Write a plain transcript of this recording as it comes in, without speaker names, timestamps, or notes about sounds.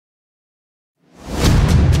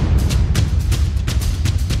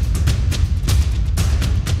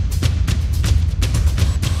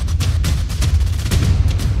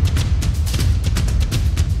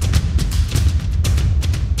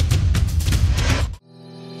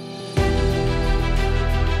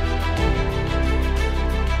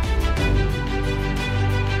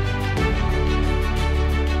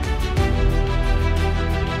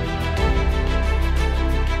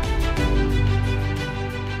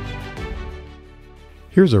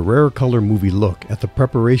Here's a rare color movie look at the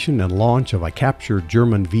preparation and launch of a captured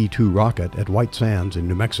German V-2 rocket at White Sands in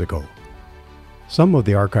New Mexico. Some of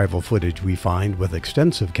the archival footage we find with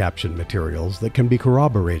extensive caption materials that can be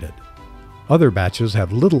corroborated. Other batches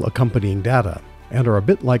have little accompanying data and are a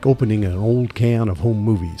bit like opening an old can of home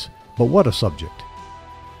movies, but what a subject.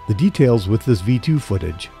 The details with this V-2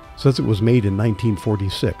 footage says it was made in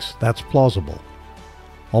 1946. That's plausible.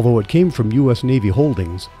 Although it came from U.S. Navy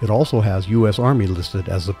holdings, it also has U.S. Army listed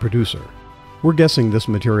as the producer. We're guessing this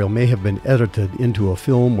material may have been edited into a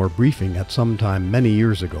film or briefing at some time many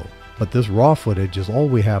years ago, but this raw footage is all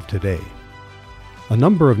we have today. A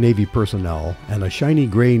number of Navy personnel and a shiny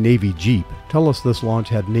gray Navy Jeep tell us this launch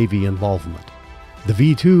had Navy involvement. The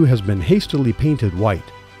V-2 has been hastily painted white.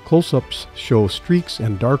 Close-ups show streaks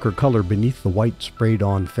and darker color beneath the white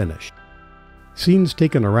sprayed-on finish. Scenes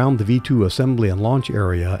taken around the V-2 assembly and launch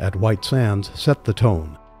area at White Sands set the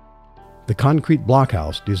tone. The concrete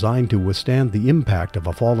blockhouse designed to withstand the impact of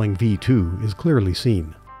a falling V-2 is clearly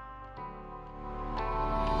seen.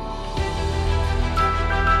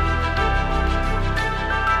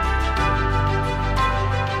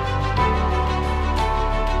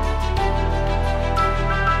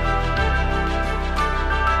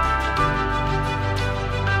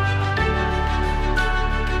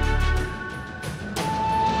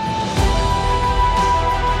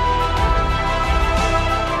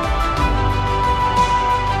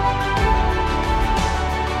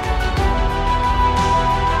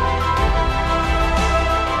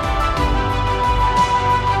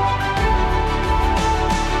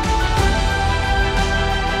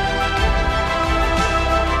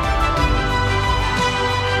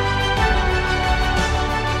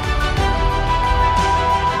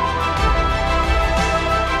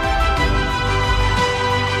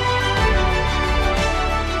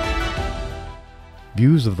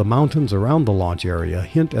 Views of the mountains around the launch area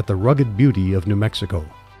hint at the rugged beauty of New Mexico.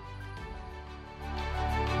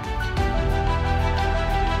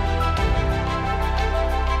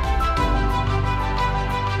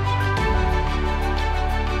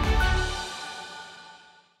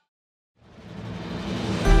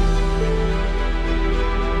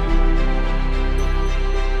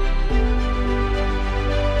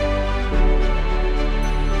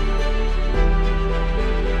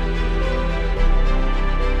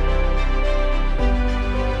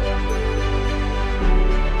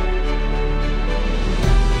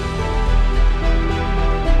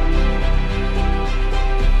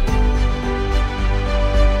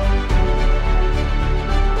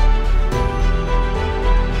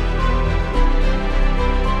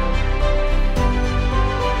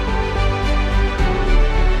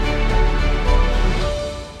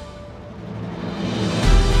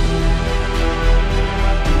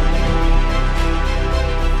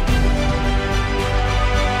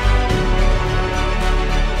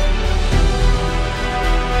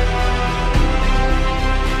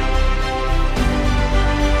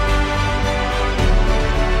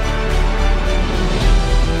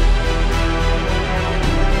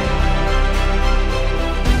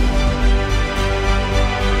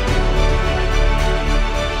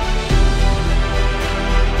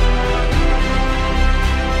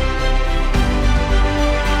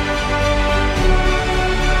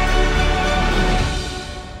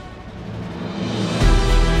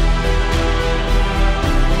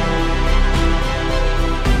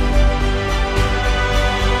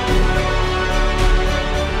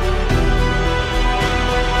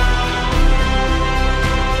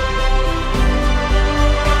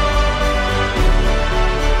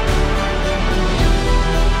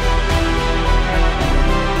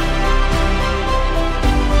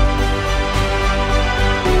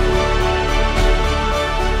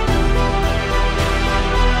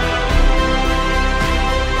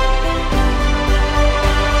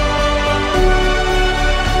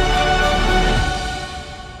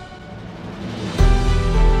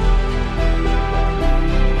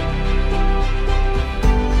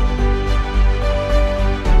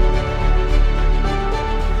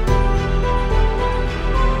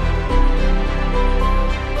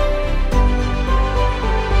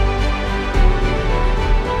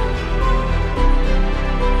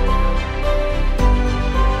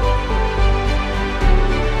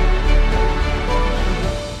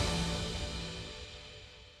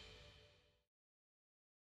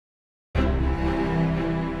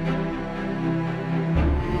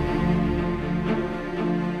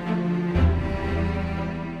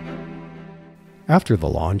 After the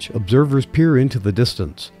launch, observers peer into the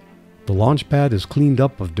distance. The launch pad is cleaned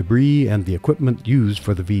up of debris and the equipment used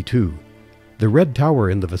for the V-2. The red tower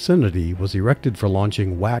in the vicinity was erected for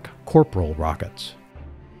launching WAC Corporal rockets.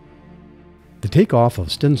 The takeoff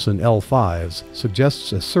of Stinson L5s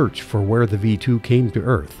suggests a search for where the V-2 came to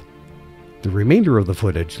Earth. The remainder of the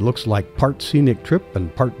footage looks like part scenic trip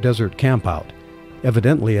and part desert campout,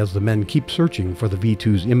 evidently as the men keep searching for the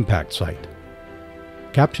V-2's impact site.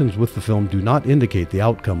 Captions with the film do not indicate the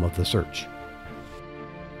outcome of the search.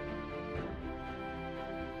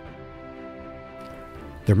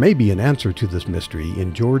 There may be an answer to this mystery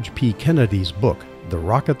in George P. Kennedy's book, The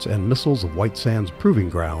Rockets and Missiles of White Sands Proving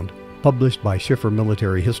Ground, published by Schiffer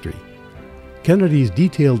Military History. Kennedy's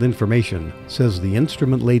detailed information says the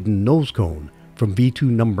instrument-laden nose cone from V-2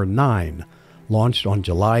 number 9, launched on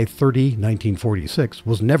July 30, 1946,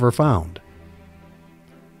 was never found.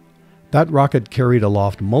 That rocket carried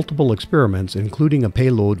aloft multiple experiments, including a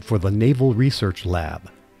payload for the Naval Research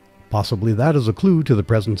Lab. Possibly that is a clue to the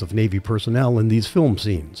presence of Navy personnel in these film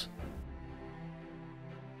scenes.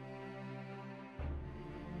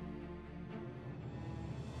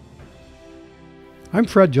 I'm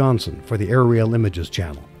Fred Johnson for the Airailimages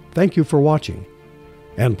channel. Thank you for watching.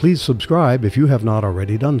 And please subscribe if you have not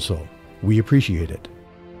already done so. We appreciate it.